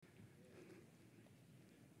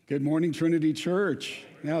Good morning, Trinity Church.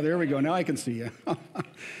 Now, there we go. Now I can see you.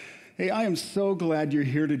 Hey, I am so glad you're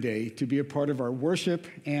here today to be a part of our worship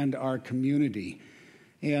and our community.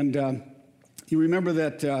 And you remember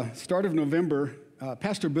that start of November,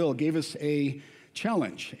 Pastor Bill gave us a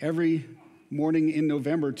challenge every morning in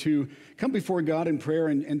November to come before God in prayer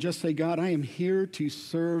and just say, God, I am here to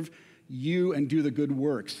serve you and do the good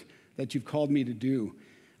works that you've called me to do.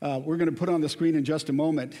 We're going to put on the screen in just a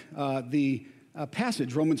moment the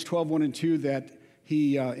passage, Romans 12, 1 and 2, that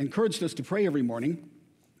he encouraged us to pray every morning.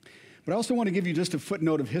 But I also want to give you just a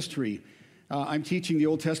footnote of history. I'm teaching the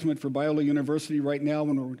Old Testament for Biola University right now,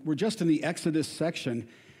 and we're just in the Exodus section.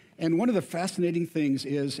 And one of the fascinating things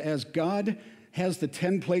is, as God has the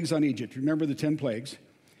 10 plagues on Egypt, remember the 10 plagues?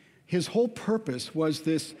 His whole purpose was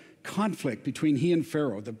this conflict between he and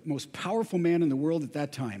Pharaoh, the most powerful man in the world at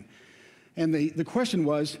that time. And the question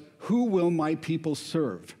was, who will my people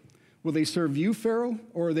serve? Will they serve you, Pharaoh,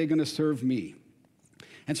 or are they going to serve me?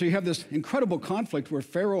 And so you have this incredible conflict where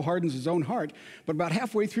Pharaoh hardens his own heart, but about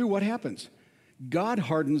halfway through, what happens? God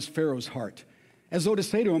hardens Pharaoh's heart, as though to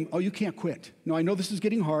say to him, oh, you can't quit. No, I know this is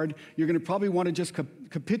getting hard. You're going to probably want to just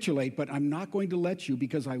capitulate, but I'm not going to let you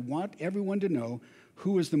because I want everyone to know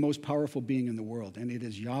who is the most powerful being in the world, and it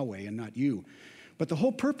is Yahweh and not you. But the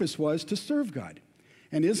whole purpose was to serve God.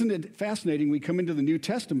 And isn't it fascinating? We come into the New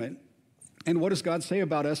Testament, and what does God say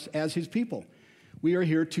about us as his people? We are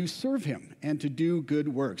here to serve him and to do good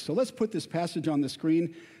works. So let's put this passage on the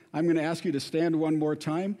screen. I'm going to ask you to stand one more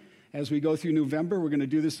time as we go through November. We're going to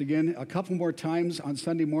do this again a couple more times on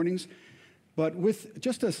Sunday mornings. But with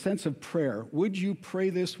just a sense of prayer, would you pray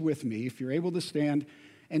this with me if you're able to stand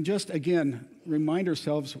and just, again, remind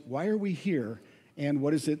ourselves, why are we here and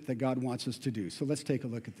what is it that God wants us to do? So let's take a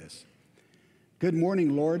look at this. Good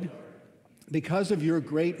morning, Lord. Because of your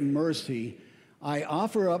great mercy, I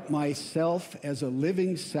offer up myself as a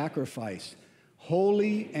living sacrifice,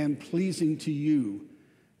 holy and pleasing to you.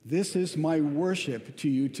 This is my worship to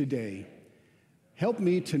you today. Help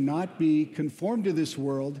me to not be conformed to this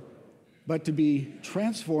world, but to be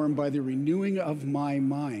transformed by the renewing of my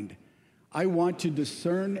mind. I want to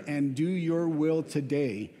discern and do your will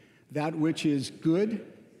today, that which is good,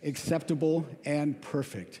 acceptable, and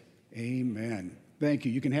perfect. Amen. Thank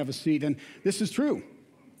you. You can have a seat. And this is true.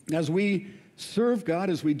 As we serve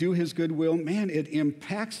God, as we do his good will, man, it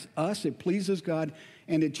impacts us, it pleases God,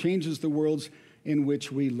 and it changes the worlds in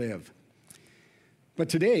which we live. But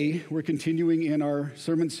today, we're continuing in our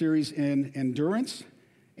sermon series in endurance.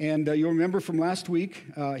 And you'll remember from last week,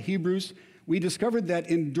 Hebrews, we discovered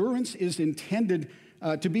that endurance is intended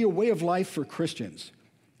to be a way of life for Christians.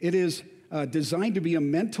 It is designed to be a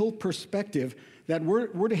mental perspective that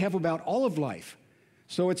we're to have about all of life.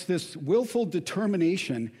 So it's this willful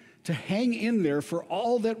determination to hang in there for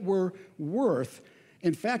all that we're worth.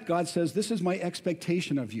 In fact, God says, this is my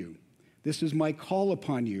expectation of you. This is my call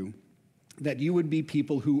upon you, that you would be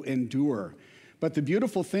people who endure. But the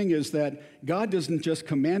beautiful thing is that God doesn't just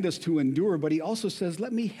command us to endure, but he also says,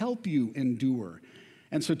 let me help you endure.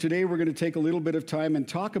 And so today we're going to take a little bit of time and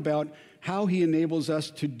talk about how he enables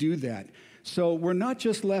us to do that. So we're not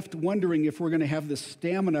just left wondering if we're going to have the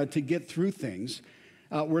stamina to get through things.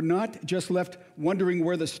 We're not just left wondering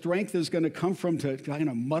where the strength is going to come from to kind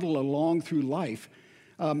of muddle along through life.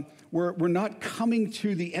 We're not coming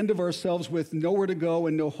to the end of ourselves with nowhere to go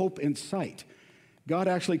and no hope in sight. God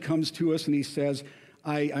actually comes to us and he says,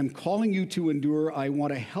 I'm calling you to endure. I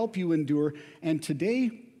want to help you endure. And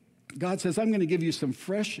today, God says, I'm going to give you some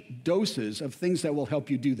fresh doses of things that will help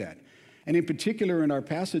you do that. And in particular, in our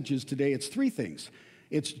passages today, it's three things.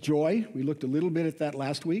 It's joy. We looked a little bit at that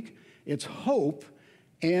last week. It's hope.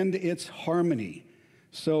 And it's harmony.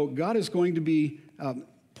 So God is going to be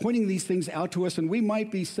pointing these things out to us, and we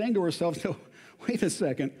might be saying to ourselves, no, wait a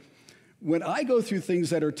second. When I go through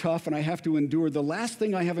things that are tough and I have to endure, the last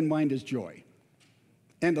thing I have in mind is joy.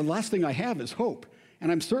 And the last thing I have is hope.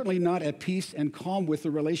 And I'm certainly not at peace and calm with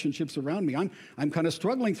the relationships around me. I'm kind of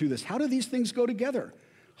struggling through this. How do these things go together?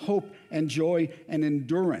 Hope and joy and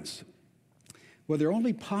endurance. Well, they're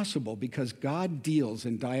only possible because God deals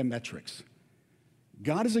in diametrics.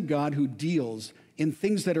 God is a God who deals in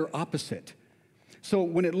things that are opposite. So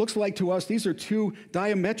when it looks like to us, these are two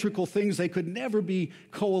diametrical things, they could never be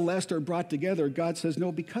coalesced or brought together. God says,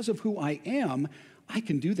 no, because of who I am, I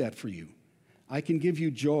can do that for you. I can give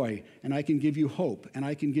you joy, and I can give you hope, and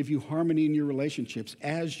I can give you harmony in your relationships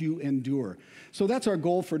as you endure. So that's our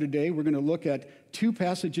goal for today. We're going to look at two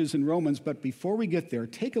passages in Romans, but before we get there,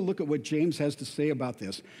 take a look at what James has to say about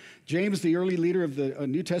this. James, the early leader of the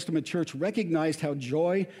New Testament church, recognized how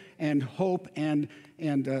joy and hope and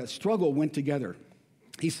struggle went together.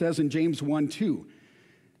 He says in James 1:2,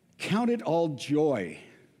 Count it all joy,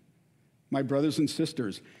 my brothers and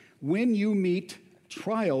sisters, when you meet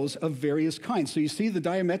trials of various kinds. So you see the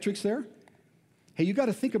diametrics there? Hey, you got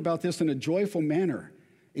to think about this in a joyful manner,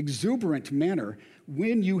 exuberant manner,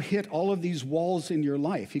 when you hit all of these walls in your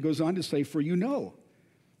life. He goes on to say, for you know,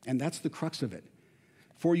 and that's the crux of it,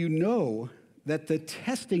 for you know that the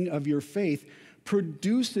testing of your faith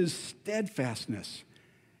produces steadfastness.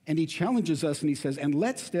 And he challenges us and he says, and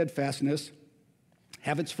let steadfastness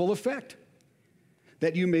have its full effect,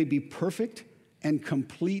 that you may be perfect and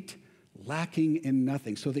complete, lacking in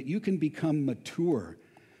nothing, so that you can become mature.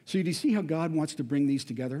 So do you see how God wants to bring these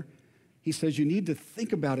together? He says you need to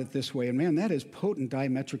think about it this way. And man, that is potent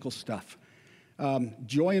diametrical stuff.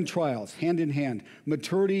 Joy and trials, hand in hand.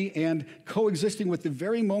 Maturity and coexisting with the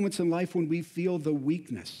very moments in life when we feel the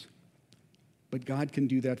weakness. But God can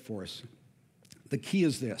do that for us. The key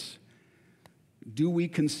is this. Do we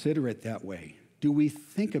consider it that way? Do we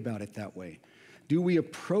think about it that way? Do we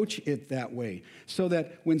approach it that way? So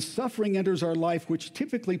that when suffering enters our life, which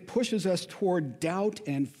typically pushes us toward doubt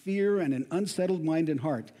and fear and an unsettled mind and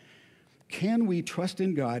heart, can we trust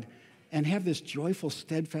in God and have this joyful,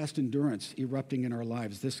 steadfast endurance erupting in our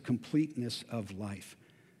lives, this completeness of life?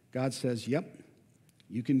 God says, yep,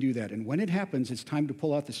 you can do that. And when it happens, it's time to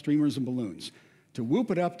pull out the streamers and balloons, to whoop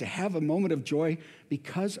it up, to have a moment of joy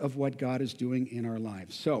because of what God is doing in our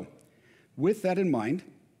lives. So with that in mind,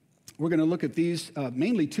 we're going to look at these,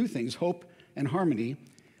 mainly two things, hope and harmony.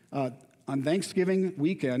 On Thanksgiving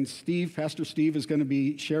weekend, Pastor Steve is going to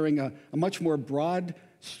be sharing a much more broad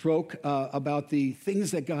stroke about the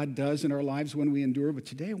things that God does in our lives when we endure. But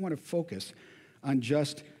today I want to focus on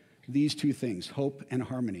just these two things, hope and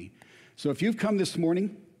harmony. So if you've come this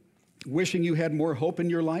morning wishing you had more hope in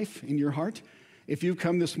your life, in your heart, if you've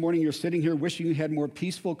come this morning, you're sitting here wishing you had more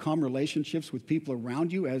peaceful, calm relationships with people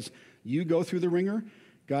around you as you go through the ringer,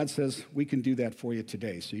 God says we can do that for you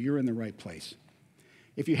today. So you're in the right place.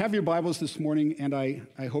 If you have your Bibles this morning, and I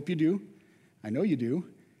hope you do, I know you do,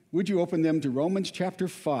 would you open them to Romans chapter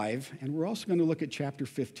 5, and we're also going to look at chapter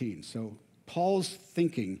 15. So Paul's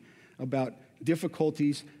thinking about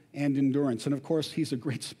difficulties and endurance. And of course, he's a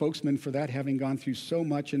great spokesman for that, having gone through so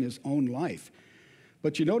much in his own life.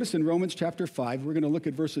 But you notice in Romans chapter 5, we're going to look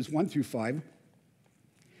at verses 1 through 5.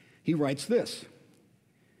 He writes this.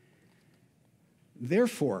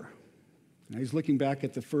 Therefore, now he's looking back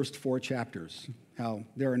at the first 4 chapters, how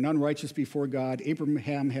there are none righteous before God.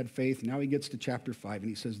 Abraham had faith. Now he gets to chapter 5, and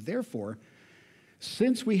he says, therefore,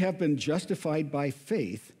 since we have been justified by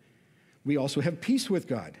faith, we also have peace with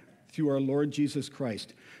God through our Lord Jesus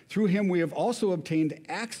Christ. Through him we have also obtained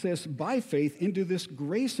access by faith into this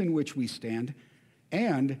grace in which we stand,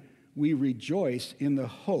 and we rejoice in the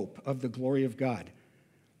hope of the glory of God.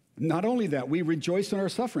 Not only that, we rejoice in our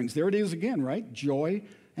sufferings. There it is again, right? Joy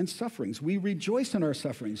and sufferings. We rejoice in our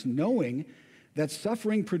sufferings, knowing that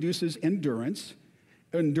suffering produces endurance.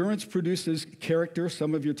 Endurance produces character.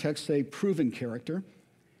 Some of your texts say proven character.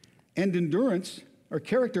 And endurance, or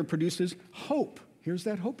character, produces hope. Here's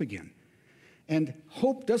that hope again. And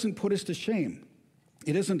hope doesn't put us to shame.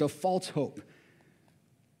 It isn't a false hope.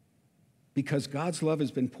 Because God's love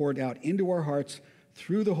has been poured out into our hearts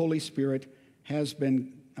through the Holy Spirit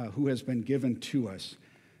who has been given to us.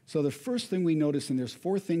 So the first thing we notice, and there's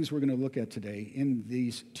 4 things we're going to look at today in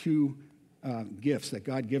these 2 gifts that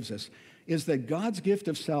God gives us, is that God's gift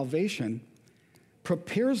of salvation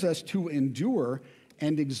prepares us to endure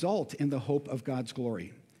and exult in the hope of God's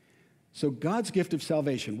glory. So God's gift of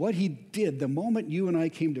salvation, what he did the moment you and I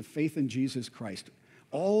came to faith in Jesus Christ,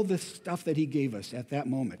 all the stuff that he gave us at that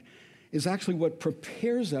moment, is actually what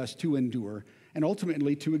prepares us to endure and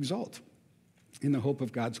ultimately to exult in the hope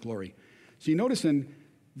of God's glory. So you notice in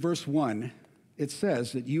verse 1, it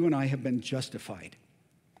says that you and I have been justified.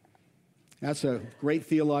 That's a great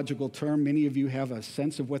theological term. Many of you have a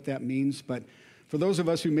sense of what that means, but for those of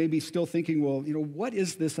us who may be still thinking, well, what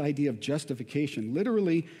is this idea of justification?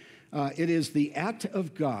 Literally, it is the act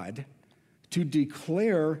of God to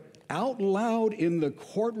declare out loud in the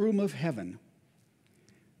courtroom of heaven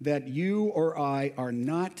that you or I are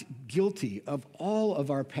not guilty of all of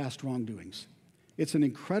our past wrongdoings. It's an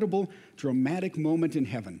incredible, dramatic moment in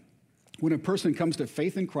heaven. When a person comes to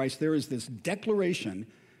faith in Christ, there is this declaration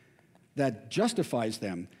that justifies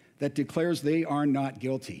them, that declares they are not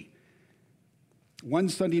guilty. One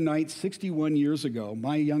Sunday night, 61 years ago,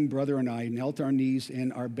 my young brother and I knelt our knees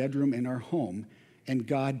in our bedroom in our home, and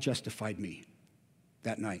God justified me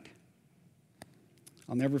that night.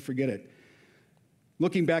 I'll never forget it.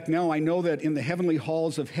 Looking back now, I know that in the heavenly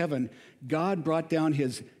halls of heaven, God brought down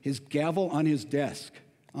his gavel on his desk,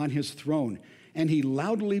 on his throne, and he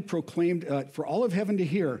loudly proclaimed for all of heaven to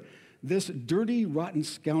hear, this dirty, rotten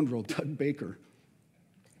scoundrel, Doug Baker,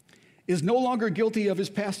 is no longer guilty of his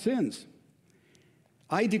past sins.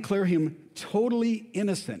 I declare him totally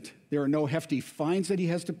innocent. There are no hefty fines that he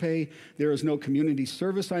has to pay. There is no community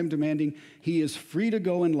service I'm demanding. He is free to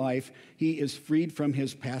go in life. He is freed from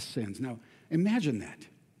his past sins. Now, imagine that.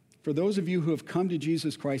 For those of you who have come to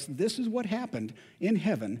Jesus Christ, this is what happened in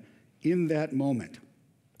heaven in that moment.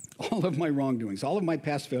 All of my wrongdoings, all of my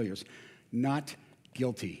past failures, not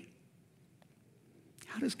guilty.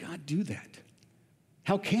 How does God do that?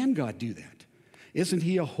 How can God do that? Isn't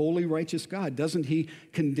he a holy, righteous God? Doesn't he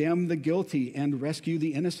condemn the guilty and rescue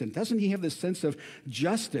the innocent? Doesn't he have this sense of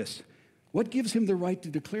justice? What gives him the right to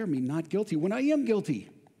declare me not guilty when I am guilty?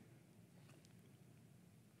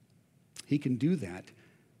 He can do that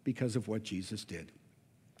because of what Jesus did.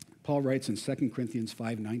 Paul writes in 2 Corinthians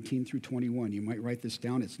 5:19 through 21. You might write this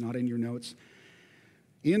down. It's not in your notes.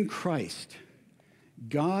 In Christ,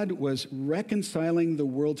 God was reconciling the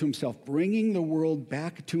world to himself, bringing the world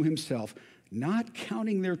back to himself, not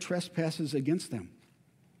counting their trespasses against them,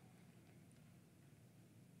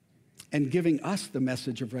 and giving us the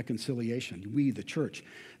message of reconciliation, we, the church.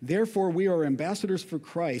 Therefore, we are ambassadors for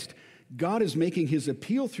Christ. God is making his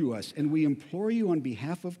appeal through us, and we implore you on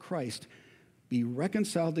behalf of Christ, be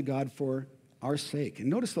reconciled to God for our sake. And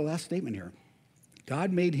notice the last statement here.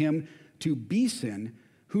 God made him to be sin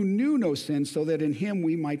who knew no sin, so that in him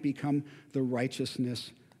we might become the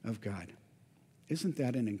righteousness of God. Isn't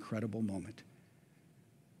that an incredible moment?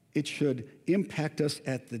 It should impact us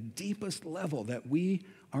at the deepest level that we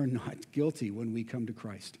are not guilty when we come to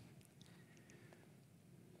Christ.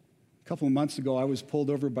 A couple of months ago, I was pulled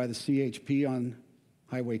over by the CHP on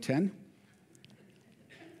Highway 10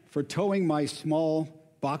 for towing my small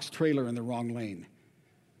box trailer in the wrong lane.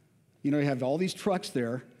 You know, you have all these trucks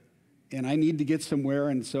there, and I need to get somewhere,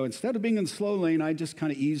 and so instead of being in the slow lane, I just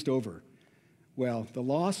kind of eased over. Well, the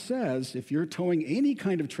law says if you're towing any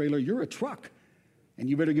kind of trailer, you're a truck, and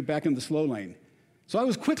you better get back in the slow lane. So I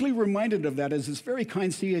was quickly reminded of that as this very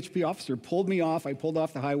kind CHP officer pulled me off. I pulled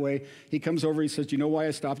off the highway. He comes over, he says, you know why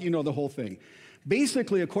I stopped? You know the whole thing.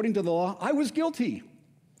 Basically, according to the law, I was guilty.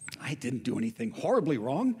 I didn't do anything horribly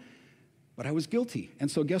wrong, but I was guilty.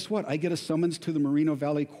 And so guess what? I get a summons to the Moreno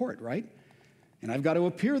Valley Court, right? And I've got to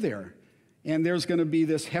appear there. And there's going to be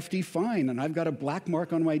this hefty fine, and I've got a black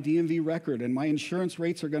mark on my DMV record, and my insurance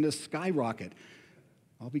rates are going to skyrocket,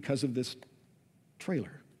 all because of this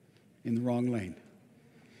trailer in the wrong lane.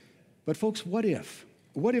 But folks, what if?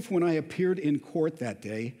 What if when I appeared in court that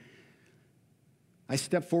day, I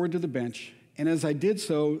stepped forward to the bench, and as I did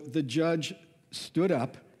so, the judge stood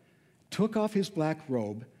up, took off his black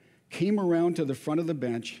robe, came around to the front of the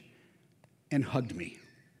bench, and hugged me.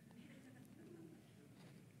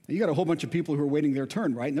 You got a whole bunch of people who are waiting their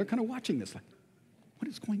turn, right? And they're kind of watching this like, what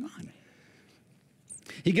is going on?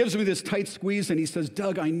 He gives me this tight squeeze and he says,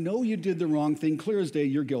 Doug, I know you did the wrong thing. Clear as day,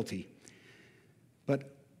 you're guilty.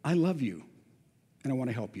 But I love you and I want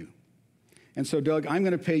to help you. And so, Doug, I'm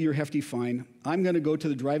going to pay your hefty fine. I'm going to go to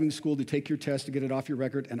the driving school to take your test to get it off your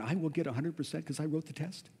record, and I will get 100% because I wrote the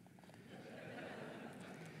test.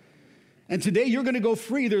 And today you're going to go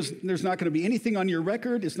free. There's not going to be anything on your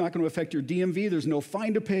record. It's not going to affect your DMV. There's no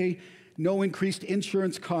fine to pay, no increased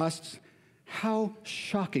insurance costs. How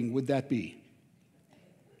shocking would that be?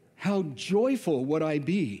 How joyful would I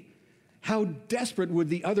be? How desperate would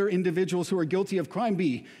the other individuals who are guilty of crime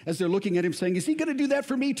be as they're looking at him saying, is he going to do that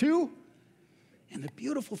for me too? And the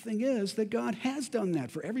beautiful thing is that God has done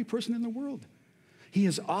that for every person in the world. He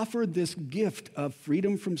has offered this gift of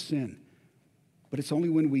freedom from sin. But it's only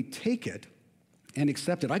when we take it and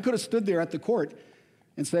accept it. I could have stood there at the court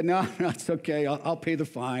and said, no, it's okay. I'll pay the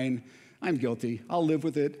fine. I'm guilty. I'll live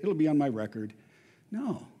with it. It'll be on my record.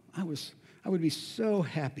 No, I would be so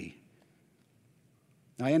happy.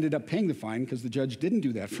 I ended up paying the fine because the judge didn't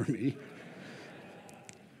do that for me.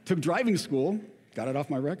 Took driving school, got it off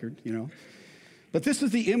my record, you know. But this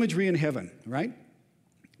is the imagery in heaven, right?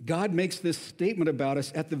 God makes this statement about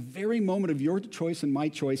us at the very moment of your choice and my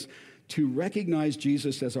choice to recognize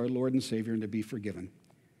Jesus as our Lord and Savior and to be forgiven.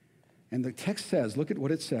 And the text says, look at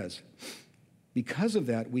what it says. Because of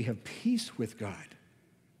that, we have peace with God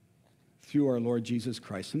through our Lord Jesus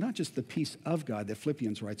Christ. And not just the peace of God that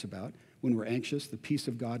Philippians writes about. When we're anxious, the peace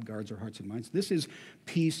of God guards our hearts and minds. This is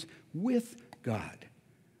peace with God.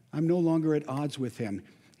 I'm no longer at odds with him.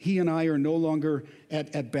 He and I are no longer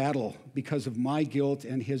at battle because of my guilt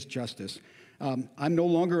and his justice. I'm no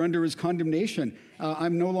longer under his condemnation.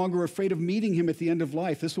 I'm no longer afraid of meeting him at the end of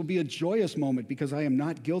life. This will be a joyous moment because I am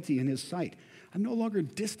not guilty in his sight. I'm no longer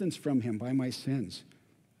distanced from him by my sins.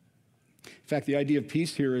 In fact, the idea of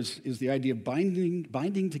peace here is the idea of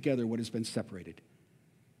binding together what has been separated,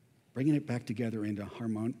 bringing it back together into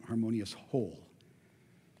harmonious whole.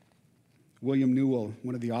 William Newell,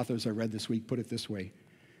 one of the authors I read this week, put it this way: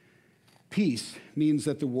 peace means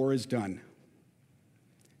that the war is done.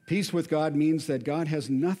 Peace with God means that God has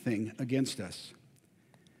nothing against us.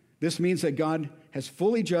 This means that God has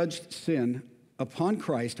fully judged sin upon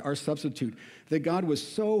Christ, our substitute, that God was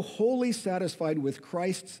so wholly satisfied with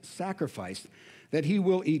Christ's sacrifice that he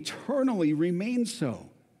will eternally remain so,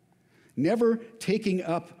 never taking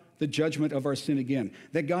up the judgment of our sin again,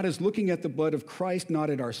 that God is looking at the blood of Christ, not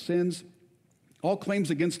at our sins. All claims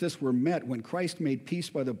against us were met when Christ made peace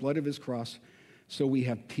by the blood of his cross, so we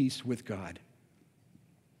have peace with God.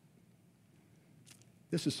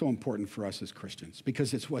 This is so important for us as Christians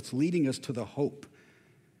because it's what's leading us to the hope.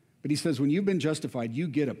 But he says, when you've been justified, you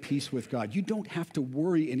get a peace with God. You don't have to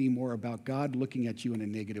worry anymore about God looking at you in a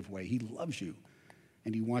negative way. He loves you,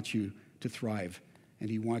 and he wants you to thrive, and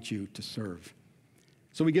he wants you to serve.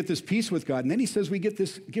 So we get this peace with God, and then he says we get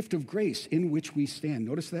this gift of grace in which we stand.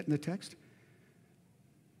 Notice that in the text?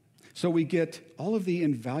 So we get all of the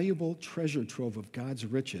invaluable treasure trove of God's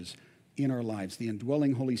riches in our lives, the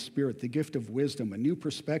indwelling Holy Spirit, the gift of wisdom, a new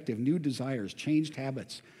perspective, new desires, changed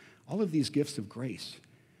habits, all of these gifts of grace.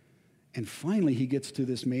 And finally, he gets to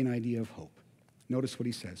this main idea of hope. Notice what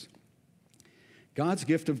he says. God's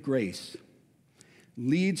gift of grace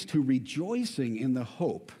leads to rejoicing in the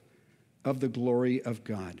hope of the glory of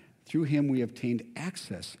God. Through him, we obtained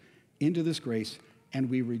access into this grace, and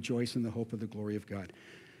we rejoice in the hope of the glory of God.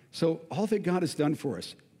 So all that God has done for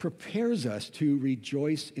us prepares us to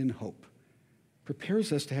rejoice in hope,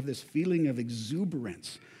 prepares us to have this feeling of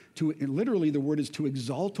exuberance. Literally, the word is to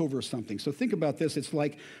exalt over something. So think about this. It's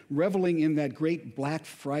like reveling in that great Black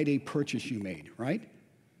Friday purchase you made, right?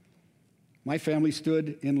 My family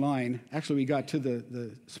stood in line. Actually, we got to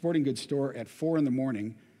the sporting goods store at 4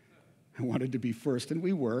 a.m. I wanted to be first, and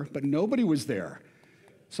we were, but nobody was there.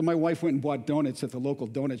 So my wife went and bought donuts at the local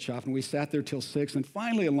donut shop, and we sat there till 6, and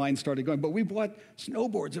finally a line started going. But we bought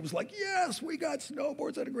snowboards. It was like, yes, we got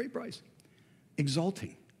snowboards at a great price.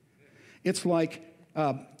 Exalting. It's like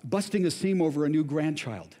busting a seam over a new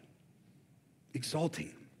grandchild.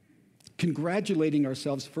 Exalting. Congratulating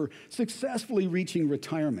ourselves for successfully reaching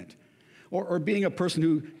retirement. Or being a person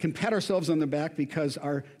who can pat ourselves on the back because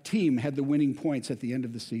our team had the winning points at the end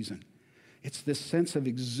of the season. It's this sense of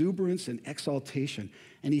exuberance and exaltation.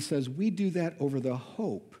 And he says, we do that over the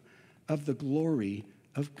hope of the glory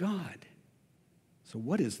of God. So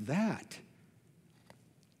what is that?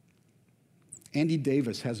 Andy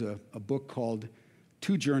Davis has a book called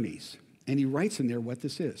Two Journeys, and he writes in there what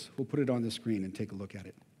this is. We'll put it on the screen and take a look at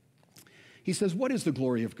it. He says, what is the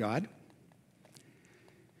glory of God?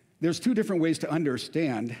 There's two different ways to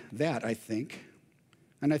understand that, I think,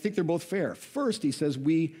 and I think they're both fair. First, he says,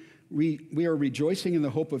 we are rejoicing in the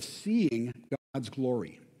hope of seeing God's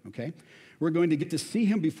glory, okay? We're going to get to see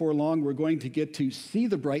him before long. We're going to get to see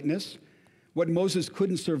the brightness, what Moses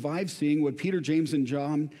couldn't survive seeing, what Peter, James, and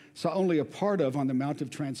John saw only a part of on the Mount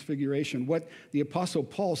of Transfiguration, what the Apostle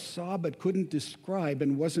Paul saw but couldn't describe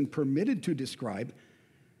and wasn't permitted to describe.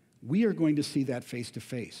 We are going to see that face to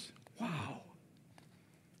face. Wow.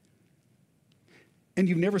 And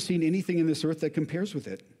you've never seen anything in this earth that compares with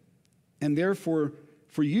it. And therefore,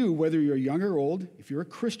 for you, whether you're young or old, if you're a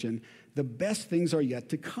Christian, the best things are yet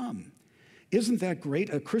to come. Isn't that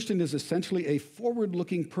great? A Christian is essentially a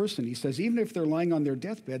forward-looking person. He says, even if they're lying on their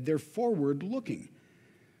deathbed, they're forward-looking.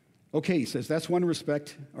 Okay, he says, that's one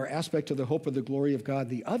respect or aspect of the hope of the glory of God.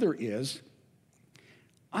 The other is,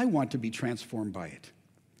 I want to be transformed by it.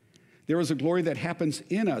 There is a glory that happens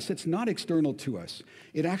in us. It's not external to us.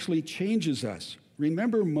 It actually changes us.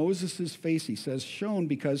 Remember Moses' face, he says, shone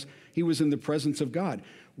because he was in the presence of God.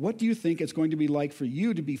 What do you think it's going to be like for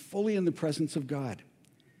you to be fully in the presence of God?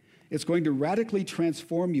 It's going to radically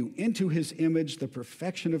transform you into his image, the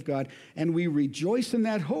perfection of God, and we rejoice in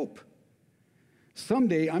that hope.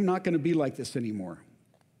 Someday, I'm not going to be like this anymore.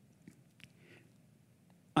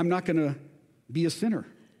 I'm not going to be a sinner.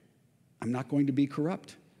 I'm not going to be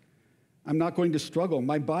corrupt. I'm not going to struggle.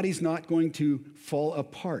 My body's not going to fall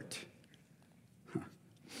apart.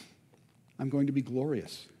 I'm going to be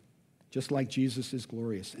glorious, just like Jesus is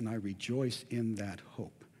glorious, and I rejoice in that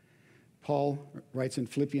hope. Paul writes in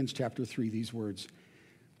Philippians chapter 3 these words,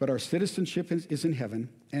 but our citizenship is in heaven,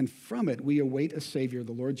 and from it we await a Savior,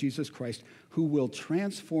 the Lord Jesus Christ, who will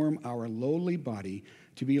transform our lowly body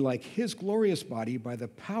to be like his glorious body by the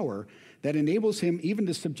power that enables him even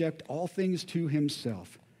to subject all things to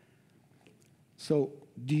himself. So,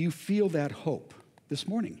 do you feel that hope this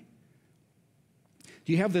morning?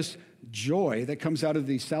 Do you have this joy that comes out of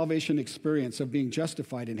the salvation experience of being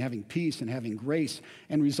justified and having peace and having grace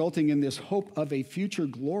and resulting in this hope of a future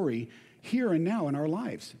glory here and now in our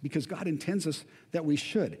lives? Because God intends us that we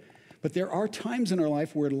should. But there are times in our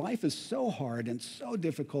life where life is so hard and so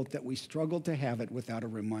difficult that we struggle to have it without a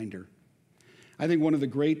reminder. I think one of the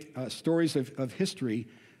great stories of history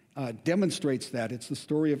demonstrates that. It's the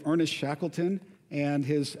story of Ernest Shackleton and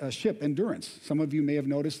his ship Endurance. Some of you may have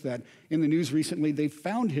noticed that in the news recently, they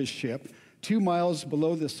found his ship 2 miles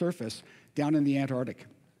below the surface down in the Antarctic.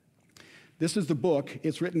 This is the book.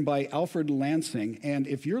 It's written by Alfred Lansing, and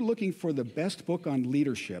if you're looking for the best book on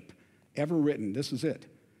leadership ever written, this is it.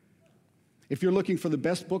 If you're looking for the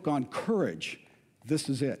best book on courage, this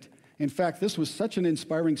is it. In fact, this was such an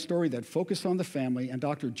inspiring story that Focus on the Family and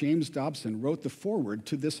Dr. James Dobson wrote the foreword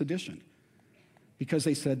to this edition because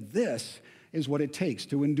they said this is what it takes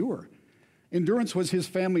to endure. Endurance was his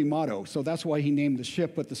family motto, so that's why he named the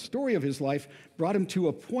ship, but the story of his life brought him to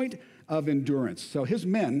a point of endurance. So his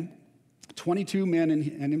men, 22 men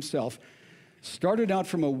and himself, started out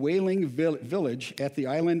from a whaling village at the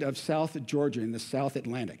island of South Georgia in the South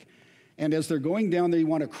Atlantic. And as they're going down, they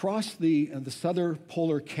want to cross the southern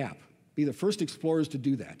polar cap, be the first explorers to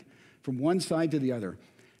do that, from one side to the other.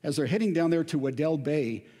 As they're heading down there to Weddell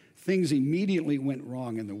Bay, things immediately went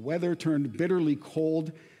wrong, and the weather turned bitterly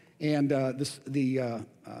cold, and the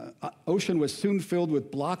ocean was soon filled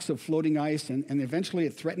with blocks of floating ice, and eventually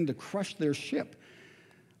it threatened to crush their ship.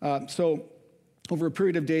 So over a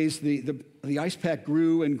period of days, the ice pack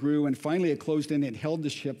grew and grew, and finally it closed in and held the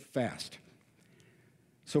ship fast.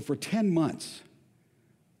 So for 10 months,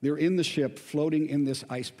 they're in the ship floating in this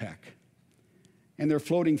ice pack. And they're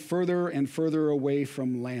floating further and further away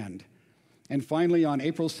from land. And finally, on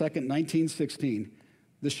April 2nd, 1916,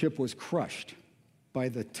 the ship was crushed by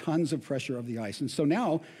the tons of pressure of the ice. And so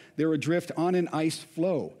now they're adrift on an ice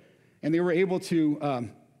floe. And they were able to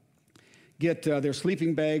get their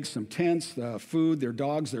sleeping bags, some tents, food, their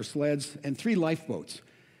dogs, their sleds, and 3 lifeboats.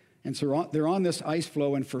 And so they're on this ice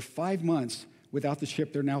floe, and for 5 months, without the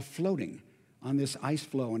ship, they're now floating on this ice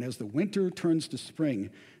floe. And as the winter turns to spring,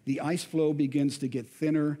 the ice floe begins to get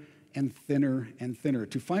thinner and thinner and thinner,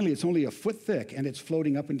 to finally it's only a foot thick, and it's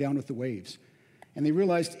floating up and down with the waves. And they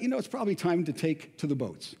realized, it's probably time to take to the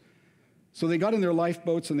boats. So they got in their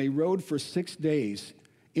lifeboats, and they rowed for 6 days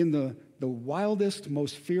in the wildest,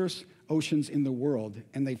 most fierce oceans in the world.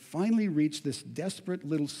 And they finally reached this desperate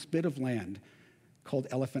little spit of land called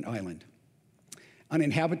Elephant Island.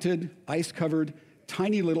 Uninhabited, ice-covered,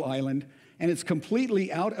 tiny little island, and it's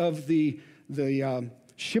completely out of the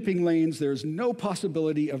shipping lanes. There's no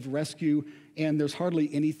possibility of rescue, and there's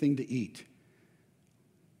hardly anything to eat.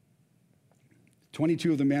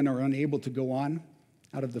 22 of the men are unable to go on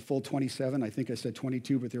out of the full 27. I think I said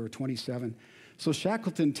 22, but there were 27. So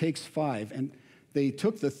Shackleton takes 5, and they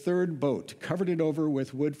took the 3rd boat, covered it over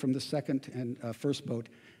with wood from the 2nd and first boat,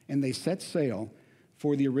 and they set sail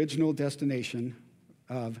for the original destination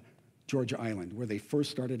of Georgia Island, where they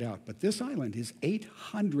first started out. But this island is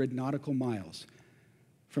 800 nautical miles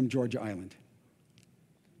from Georgia Island.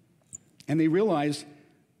 And they realize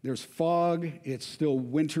there's fog, it's still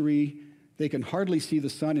wintry, they can hardly see the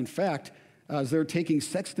sun. In fact, as they're taking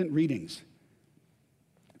sextant readings,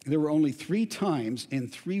 there were only 3 times in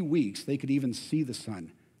 3 weeks they could even see the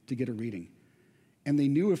sun to get a reading. And they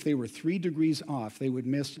knew if they were 3 degrees off, they would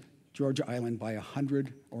miss Georgia Island by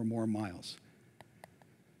 100 or more miles.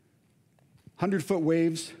 100-foot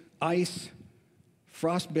waves, ice,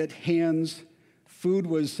 frostbit hands. Food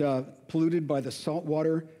was polluted by the salt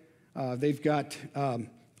water. They've got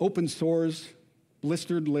open sores,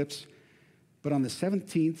 blistered lips. But on the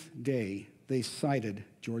 17th day, they sighted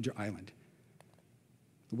Georgia Island.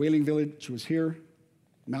 The whaling village was here,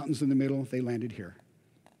 mountains in the middle, they landed here.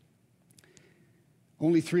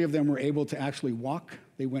 Only 3 of them were able to actually walk.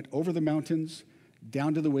 They went over the mountains,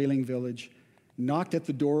 down to the whaling village, knocked at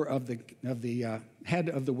the door of the head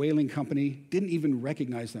of the whaling company, didn't even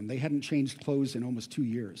recognize them. They hadn't changed clothes in almost 2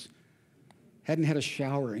 years. Hadn't had a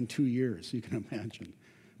shower in 2 years, you can imagine.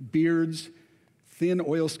 Beards, thin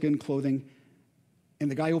oilskin clothing. And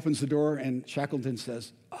the guy opens the door, and Shackleton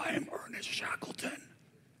says, "I am Ernest Shackleton,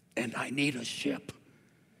 and I need a ship."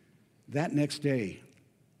 That next day,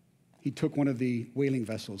 he took one of the whaling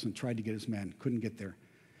vessels and tried to get his men, couldn't get there.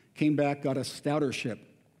 Came back, got a stouter ship,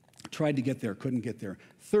 tried to get there, couldn't get there.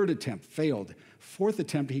 3rd attempt, failed. 4th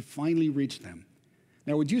attempt, he finally reached them.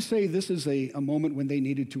 Now, would you say this is a moment when they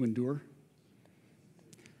needed to endure?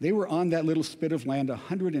 They were on that little spit of land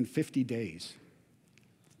 150 days,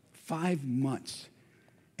 5 months.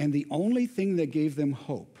 And the only thing that gave them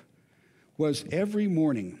hope was every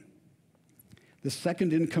morning the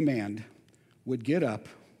second in command, would get up.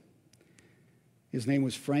 His name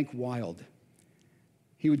was Frank Wild.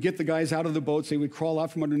 He would get the guys out of the boats. They would crawl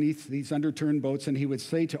out from underneath these underturned boats, and he would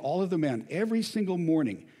say to all of the men every single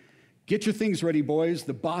morning, "Get your things ready, boys.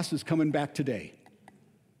 The boss is coming back today."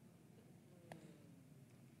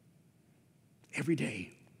 Every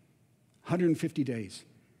day, 150 days.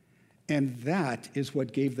 And that is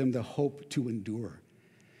what gave them the hope to endure.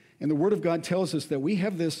 And the Word of God tells us that we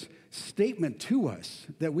have this statement to us,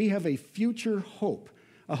 that we have a future hope,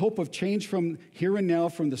 a hope of change from here and now,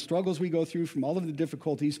 from the struggles we go through, from all of the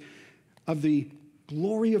difficulties, of the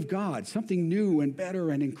glory of God, something new and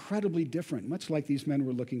better and incredibly different, much like these men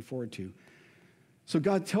were looking forward to. So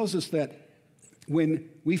God tells us that when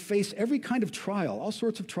we face every kind of trial, all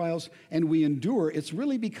sorts of trials, and we endure, it's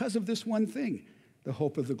really because of this one thing, the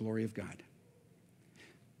hope of the glory of God.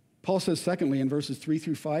 Paul says, secondly, in verses 3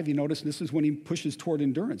 through 5, you notice this is when he pushes toward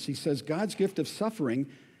endurance. He says, God's gift of suffering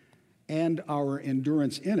and our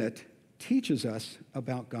endurance in it teaches us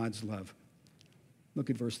about God's love.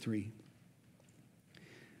 Look at verse 3.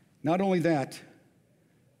 Not only that,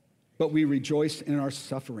 but we rejoice in our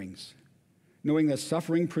sufferings, knowing that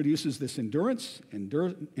suffering produces this endurance,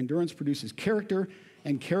 endurance produces character,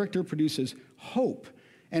 and character produces hope.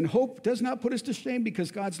 And hope does not put us to shame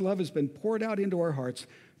because God's love has been poured out into our hearts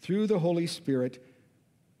through the Holy Spirit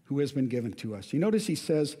who has been given to us. You notice he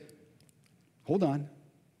says, hold on,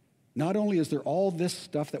 not only is there all this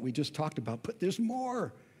stuff that we just talked about, but there's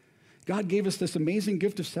more. God gave us this amazing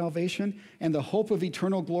gift of salvation and the hope of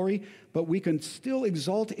eternal glory, but we can still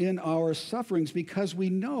exult in our sufferings because we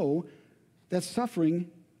know that suffering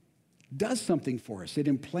does something for us. It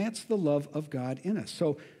implants the love of God in us.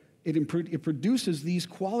 So it produces these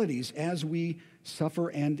qualities as we suffer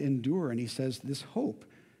and endure. And he says this hope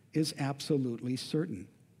is absolutely certain.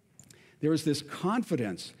 There is this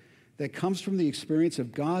confidence that comes from the experience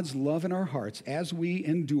of God's love in our hearts as we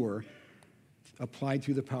endure, applied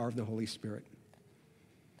through the power of the Holy Spirit.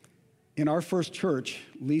 In our first church,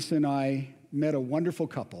 Lisa and I met a wonderful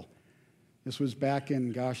couple. This was back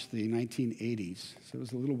in, the 1980s, so it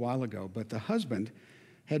was a little while ago. But the husband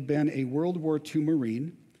had been a World War II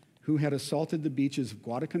Marine who had assaulted the beaches of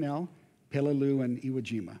Guadalcanal, Peleliu, and Iwo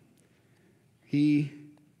Jima. He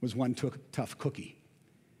was one tough cookie.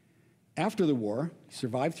 After the war, he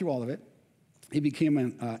survived through all of it. He became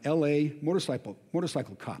an LA motorcycle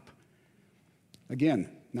cop. Again,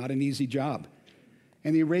 not an easy job.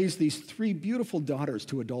 And he raised these 3 beautiful daughters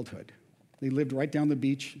to adulthood. They lived right down the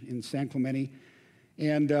beach in San Clemente.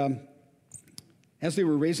 And as they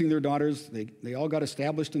were raising their daughters, they all got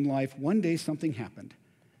established in life. One day something happened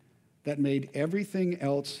that made everything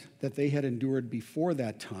else that they had endured before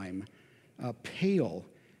that time pale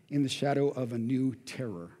in the shadow of a new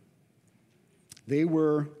terror. They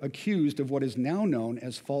were accused of what is now known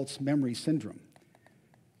as false memory syndrome.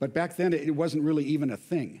 But back then, it wasn't really even a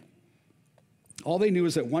thing. All they knew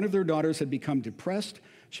is that one of their daughters had become depressed.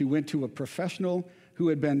 She went to a professional who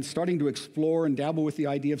had been starting to explore and dabble with the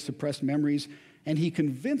idea of suppressed memories, and he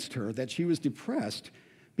convinced her that she was depressed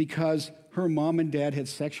because her mom and dad had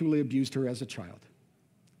sexually abused her as a child,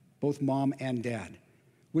 both mom and dad,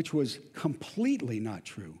 which was completely not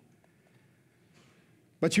true.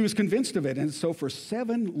 But she was convinced of it, and so for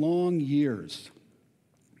 7 long years,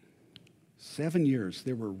 7 years,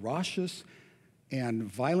 there were raucous and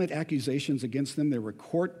violent accusations against them. There were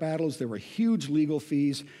court battles. There were huge legal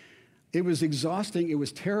fees. It was exhausting. It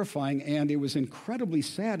was terrifying, and it was incredibly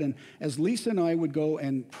sad. And as Lisa and I would go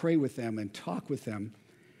and pray with them and talk with them,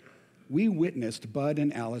 we witnessed Bud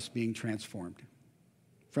and Alice being transformed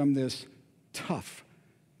from this tough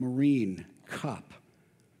Marine cop,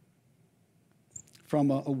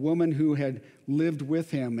 from a woman who had lived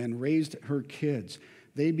with him and raised her kids.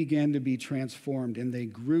 They began to be transformed, and they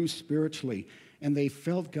grew spiritually, and they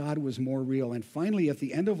felt God was more real. And finally, at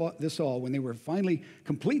the end of this all, when they were finally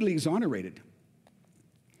completely exonerated,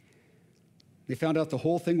 they found out the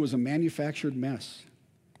whole thing was a manufactured mess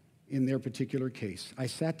in their particular case. I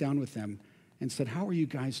sat down with them and said, "How are you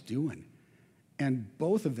guys doing?" And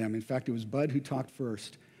both of them, in fact, it was Bud who talked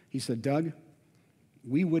first. He said, "Doug,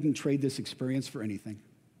 we wouldn't trade this experience for anything,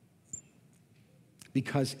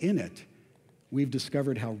 because in it, we've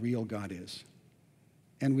discovered how real God is,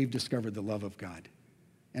 and we've discovered the love of God,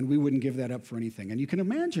 and we wouldn't give that up for anything." And you can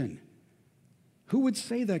imagine, who would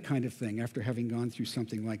say that kind of thing after having gone through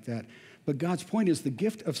something like that? But God's point is the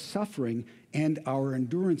gift of suffering and our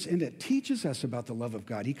endurance in it teaches us about the love of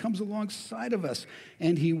God. He comes alongside of us,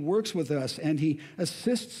 and he works with us, and he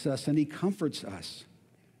assists us, and he comforts us.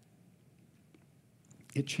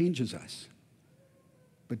 It changes us.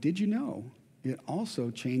 But did you know it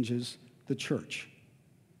also changes the the church.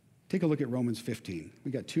 Take a look at Romans 15.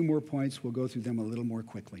 We got 2 more points. We'll go through them a little more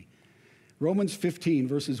quickly. Romans 15,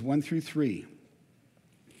 verses 1 through 3.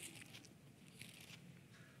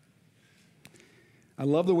 I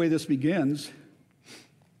love the way this begins.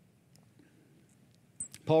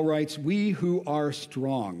 Paul writes, "We who are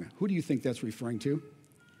strong." Who do you think that's referring to?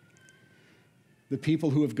 The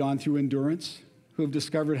people who have gone through endurance, who have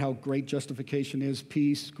discovered how great justification is,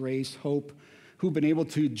 peace, grace, hope, who've been able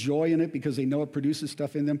to joy in it because they know it produces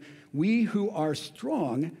stuff in them. We who are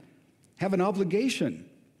strong have an obligation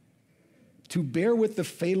to bear with the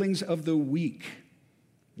failings of the weak,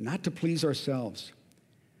 not to please ourselves.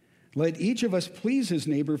 Let each of us please his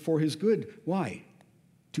neighbor for his good. Why?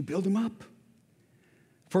 To build him up.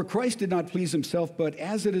 For Christ did not please himself, but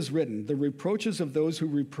as it is written, the reproaches of those who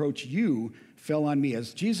reproach you fell on me.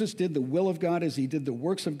 As Jesus did the will of God, as he did the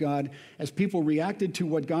works of God, as people reacted to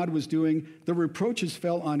what God was doing, the reproaches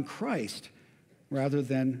fell on Christ rather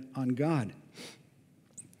than on God.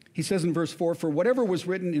 He says in verse 4, "For whatever was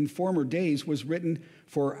written in former days was written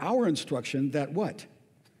for our instruction, that" what?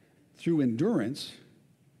 "Through endurance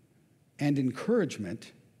and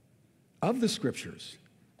encouragement of the Scriptures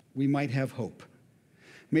we might have hope.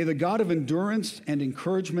 May the God of endurance and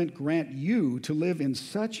encouragement grant you to live in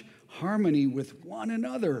such harmony with one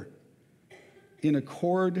another in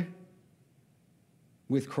accord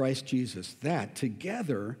with Christ Jesus, that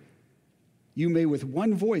together you may with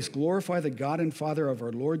one voice glorify the God and Father of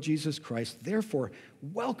our Lord Jesus Christ. Therefore,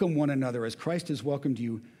 welcome one another as Christ has welcomed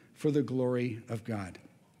you for the glory of God."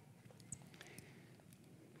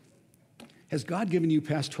 Has God given you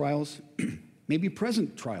past trials, maybe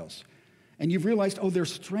present trials? And you've realized, oh, they're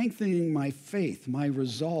strengthening my faith, my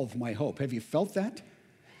resolve, my hope. Have you felt that?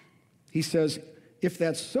 He says, if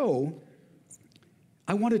that's so,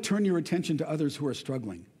 I want to turn your attention to others who are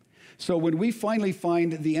struggling. So when we finally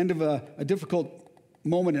find the end of a difficult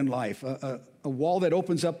moment in life, a wall that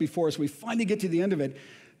opens up before us, we finally get to the end of it,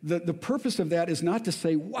 the purpose of that is not to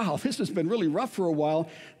say, wow, this has been really rough for a while.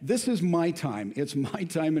 This is my time. It's my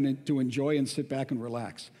time to enjoy and sit back and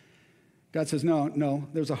relax. God says, no,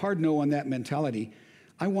 there's a hard no on that mentality.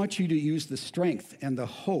 I want you to use the strength and the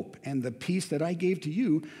hope and the peace that I gave to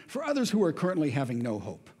you for others who are currently having no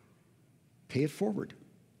hope. Pay it forward.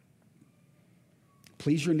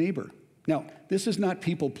 Please your neighbor. Now, this is not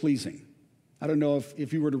people pleasing. I don't know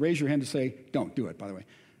if you were to raise your hand to say, don't do it, by the way.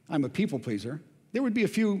 I'm a people pleaser. There would be a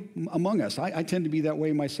few among us. I tend to be that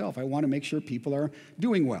way myself. I want to make sure people are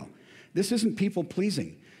doing well. This isn't people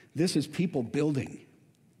pleasing. This is people building.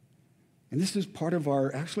 And this is part of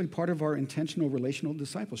our intentional relational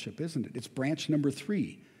discipleship, isn't it? It's branch number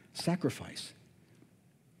 3, sacrifice.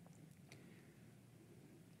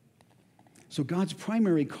 So God's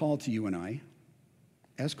primary call to you and I,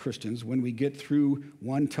 as Christians, when we get through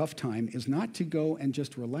one tough time, is not to go and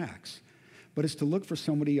just relax, but it's to look for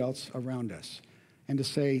somebody else around us and to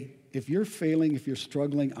say, if you're failing, if you're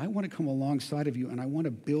struggling, I want to come alongside of you and I want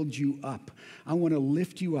to build you up. I want to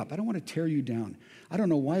lift you up. I don't want to tear you down. I don't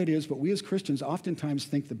know why it is, but we as Christians oftentimes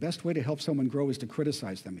think the best way to help someone grow is to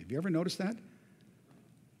criticize them. Have you ever noticed that?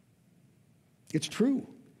 It's true.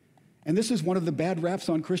 And this is one of the bad raps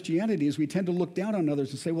on Christianity is we tend to look down on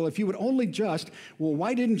others and say, well, if you would only just, well,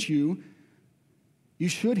 why didn't you? You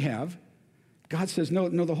should have. God says, no,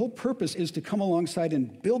 the whole purpose is to come alongside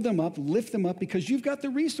and build them up, lift them up, because you've got the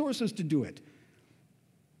resources to do it.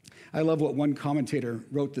 I love what one commentator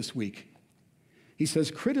wrote this week. He says,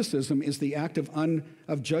 criticism is the act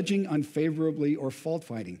of judging unfavorably or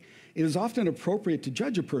fault-finding. It is often appropriate to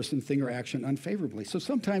judge a person, thing, or action unfavorably. So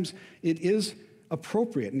sometimes it is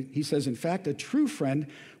appropriate. And he says, in fact, a true friend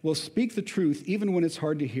will speak the truth even when it's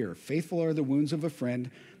hard to hear. Faithful are the wounds of a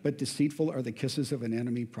friend, but deceitful are the kisses of an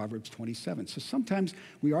enemy, Proverbs 27. So sometimes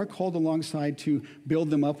we are called alongside to build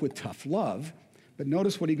them up with tough love. But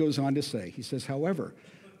notice what he goes on to say. He says, however,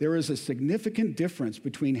 there is a significant difference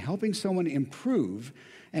between helping someone improve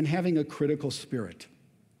and having a critical spirit.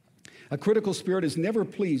 A critical spirit is never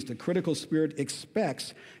pleased. A critical spirit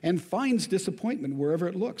expects and finds disappointment wherever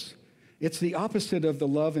it looks. It's the opposite of the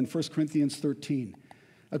love in 1 Corinthians 13.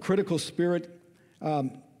 A critical spirit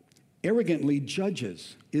arrogantly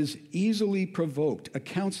judges, is easily provoked,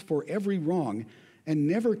 accounts for every wrong, and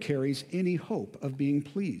never carries any hope of being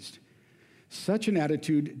pleased. Such an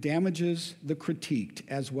attitude damages the critiqued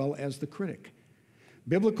as well as the critic.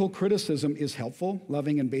 Biblical criticism is helpful,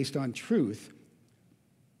 loving, and based on truth.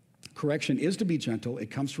 Correction is to be gentle.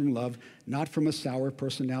 It comes from love, not from a sour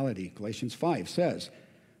personality. Galatians 5 says,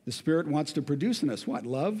 the Spirit wants to produce in us what?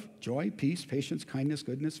 Love, joy, peace, patience, kindness,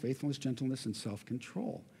 goodness, faithfulness, gentleness, and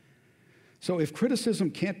self-control. So if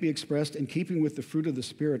criticism can't be expressed in keeping with the fruit of the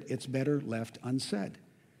Spirit, it's better left unsaid.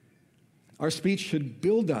 Our speech should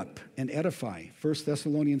build up and edify. 1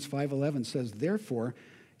 Thessalonians 5:11 says, therefore,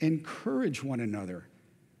 encourage one another,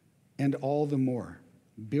 and all the more,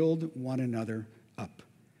 build one another up.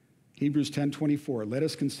 Hebrews 10:24, let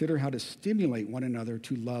us consider how to stimulate one another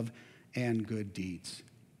to love and good deeds.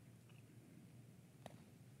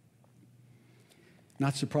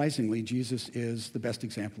 Not surprisingly, Jesus is the best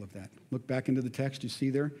example of that. Look back into the text, you see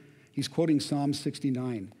there? He's quoting Psalm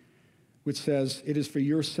 69, which says, it is for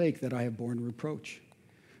your sake that I have borne reproach.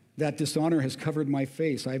 That dishonor has covered my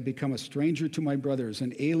face. I have become a stranger to my brothers,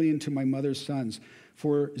 an alien to my mother's sons.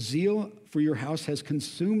 For zeal for your house has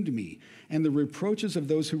consumed me, and the reproaches of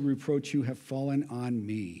those who reproach you have fallen on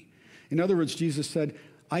me. In other words, Jesus said,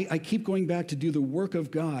 I keep going back to do the work of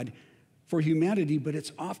God for humanity, but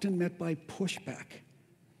it's often met by pushback,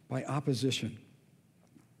 by opposition.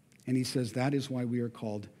 And he says that is why we are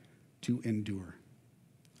called to endure.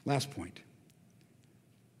 Last point.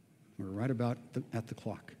 We're right about at the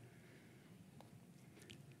clock.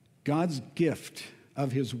 God's gift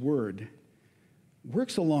of his word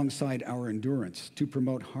works alongside our endurance to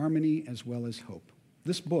promote harmony as well as hope.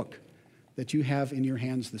 This book that you have in your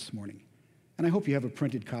hands this morning, and I hope you have a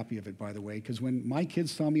printed copy of it, by the way, because when my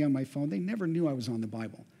kids saw me on my phone, they never knew I was on the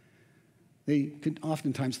Bible. They could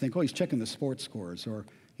oftentimes think, oh, he's checking the sports scores or,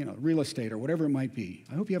 real estate or whatever it might be.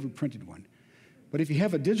 I hope you have a printed one. But if you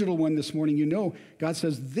have a digital one this morning, you know God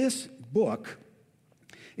says this book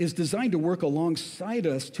is designed to work alongside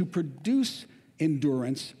us to produce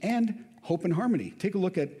endurance and hope and harmony. Take a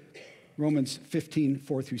look at Romans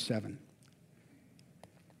 15:4-7.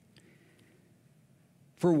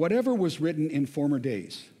 For whatever was written in former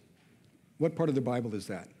days, what part of the Bible is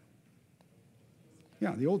that?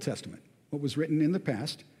 Yeah, the Old Testament. What was written in the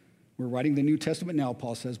past. We're writing the New Testament now,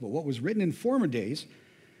 Paul says, but what was written in former days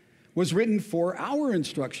was written for our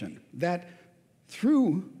instruction, that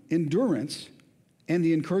through endurance and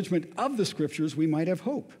the encouragement of the Scriptures, we might have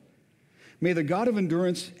hope. May the God of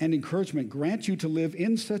endurance and encouragement grant you to live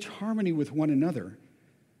in such harmony with one another,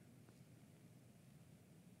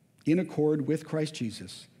 in accord with Christ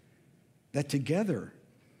Jesus, that together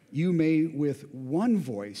you may with one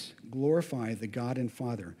voice glorify the God and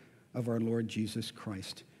Father of our Lord Jesus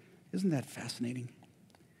Christ. Isn't that fascinating?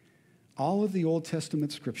 All of the Old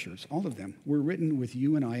Testament scriptures, all of them, were written with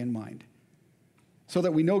you and I in mind, so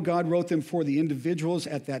that we know God wrote them for the individuals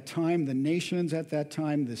at that time, the nations at that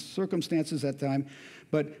time, the circumstances at that time.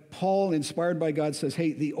 But Paul, inspired by God, says,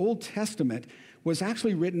 hey, the Old Testament was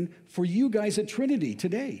actually written for you guys at Trinity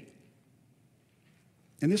today.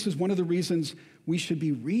 And this is one of the reasons we should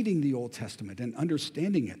be reading the Old Testament and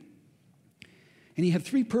understanding it. And he had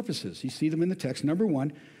three purposes. You see them in the text. Number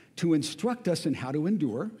one, to instruct us in how to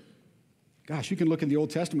endure. Gosh, you can look in the Old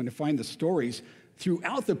Testament and find the stories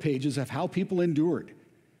throughout the pages of how people endured.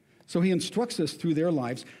 So he instructs us through their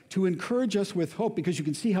lives to encourage us with hope, because you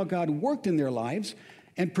can see how God worked in their lives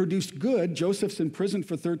and produced good. Joseph's in prison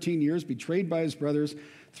for 13 years, betrayed by his brothers,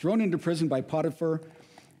 thrown into prison by Potiphar,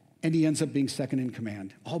 and he ends up being second in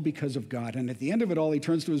command, all because of God. And at the end of it all, he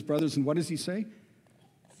turns to his brothers, and what does he say?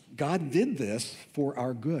 God did this for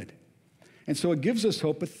our good. And so it gives us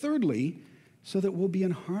hope. But thirdly, so that we'll be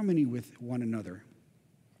in harmony with one another.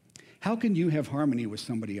 How can you have harmony with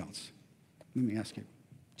somebody else? Let me ask you,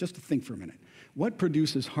 just to think for a minute. What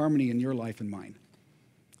produces harmony in your life and mine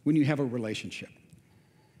when you have a relationship?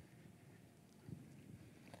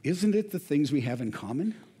 Isn't it the things we have in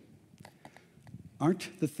common?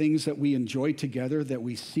 Aren't the things that we enjoy together, that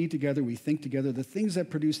we see together, we think together, the things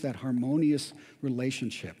that produce that harmonious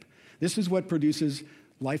relationship? This is what produces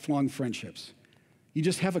lifelong friendships. You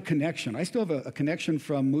just have a connection. I still have a connection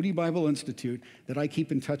from Moody Bible Institute that I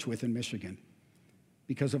keep in touch with in Michigan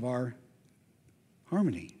because of our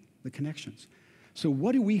harmony, the connections. So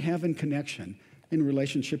what do we have in connection in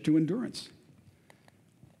relationship to endurance?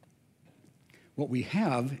 What we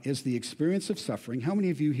have is the experience of suffering. How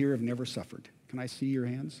many of you here have never suffered? Can I see your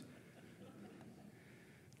hands?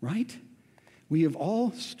 Right? We have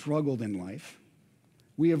all struggled in life.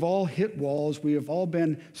 We have all hit walls. We have all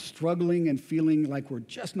been struggling and feeling like we're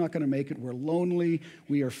just not going to make it. We're lonely.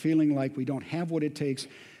 We are feeling like we don't have what it takes.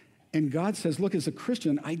 And God says, look, as a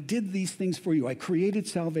Christian, I did these things for you. I created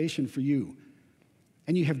salvation for you.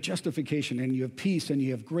 And you have justification, and you have peace, and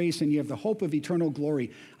you have grace, and you have the hope of eternal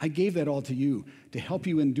glory. I gave that all to you to help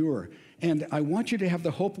you endure. And I want you to have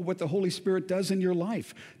the hope of what the Holy Spirit does in your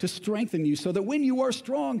life to strengthen you, so that when you are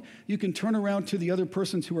strong, you can turn around to the other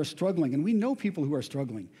persons who are struggling. And we know people who are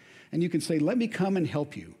struggling. And you can say, let me come and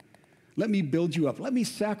help you. Let me build you up. Let me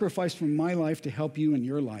sacrifice from my life to help you in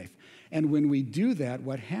your life. And when we do that,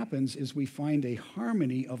 what happens is we find a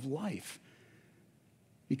harmony of life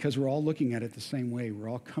because we're all looking at it the same way. We're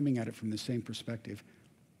all coming at it from the same perspective.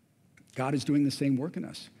 God is doing the same work in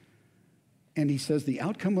us. And he says the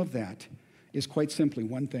outcome of that is quite simply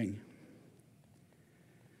one thing: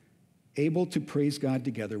 able to praise God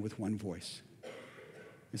together with one voice.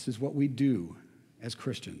 This is what we do as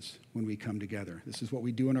Christians when we come together. This is what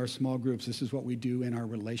we do in our small groups. This is what we do in our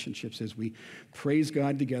relationships as we praise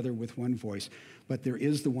God together with one voice. But there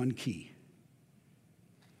is the one key.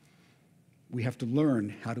 We have to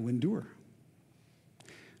learn how to endure.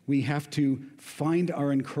 We have to find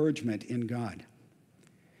our encouragement in God.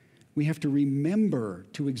 We have to remember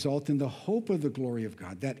to exalt in the hope of the glory of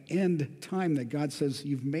God, that end time that God says,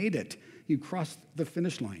 you've made it. You crossed the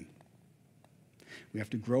finish line. We have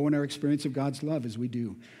to grow in our experience of God's love as we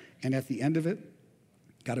do. And at the end of it,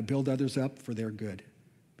 got to build others up for their good,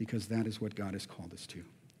 because that is what God has called us to.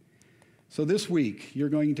 So this week, you're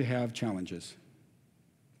going to have challenges.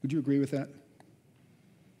 Would you agree with that?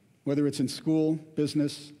 Whether it's in school,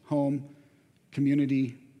 business, home,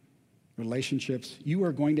 community, relationships, you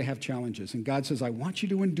are going to have challenges. And God says, I want you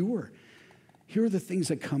to endure. Here are the things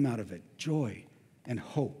that come out of it: joy and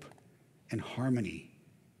hope and harmony.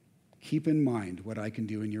 Keep in mind what I can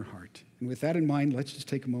do in your heart. And with that in mind, let's just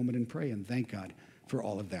take a moment and pray and thank God for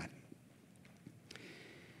all of that.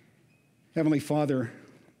 Heavenly Father,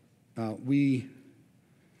 we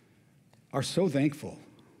are so thankful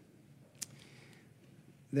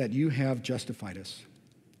that you have justified us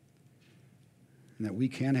and that we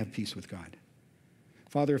can have peace with God.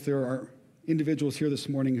 Father, if there are individuals here this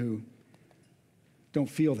morning who don't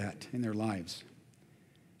feel that in their lives,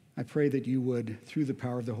 I pray that you would, through the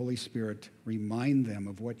power of the Holy Spirit, remind them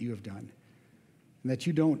of what you have done, and that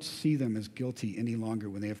you don't see them as guilty any longer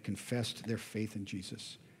when they have confessed their faith in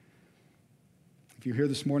Jesus. If you're here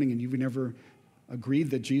this morning and you've never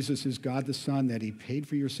agreed that Jesus is God the Son, that he paid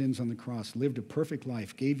for your sins on the cross, lived a perfect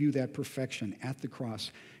life, gave you that perfection at the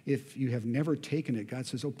cross, if you have never taken it, God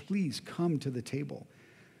says, oh, please come to the table.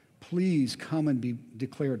 Please come and be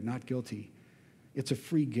declared not guilty. It's a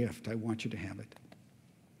free gift. I want you to have it.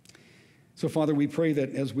 So, Father, we pray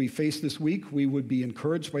that as we face this week, we would be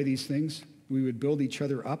encouraged by these things. We would build each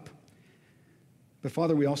other up. But,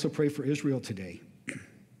 Father, we also pray for Israel today.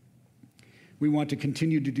 We want to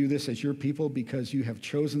continue to do this as your people because you have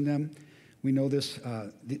chosen them. We know this.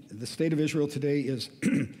 The state of Israel today is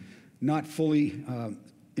not fully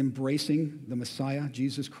embracing the Messiah,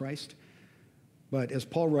 Jesus Christ. But as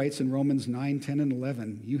Paul writes in Romans 9, 10, and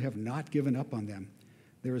 11, you have not given up on them.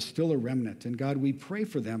 There is still a remnant. And God, we pray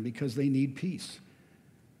for them because they need peace.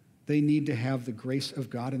 They need to have the grace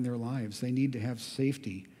of God in their lives. They need to have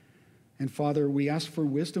safety. And Father, we ask for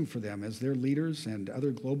wisdom for them as their leaders and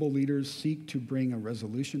other global leaders seek to bring a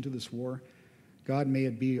resolution to this war. God, may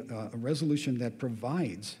it be a resolution that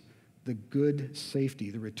provides the good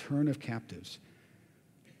safety, the return of captives.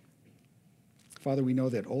 Father, we know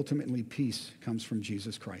that ultimately peace comes from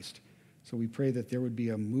Jesus Christ. So we pray that there would be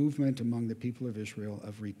a movement among the people of Israel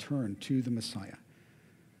of return to the Messiah,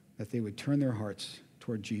 that they would turn their hearts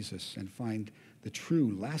toward Jesus and find the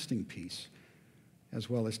true, lasting peace as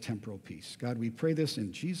well as temporal peace. God, we pray this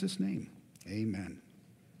in Jesus' name. Amen.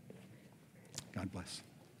 God bless.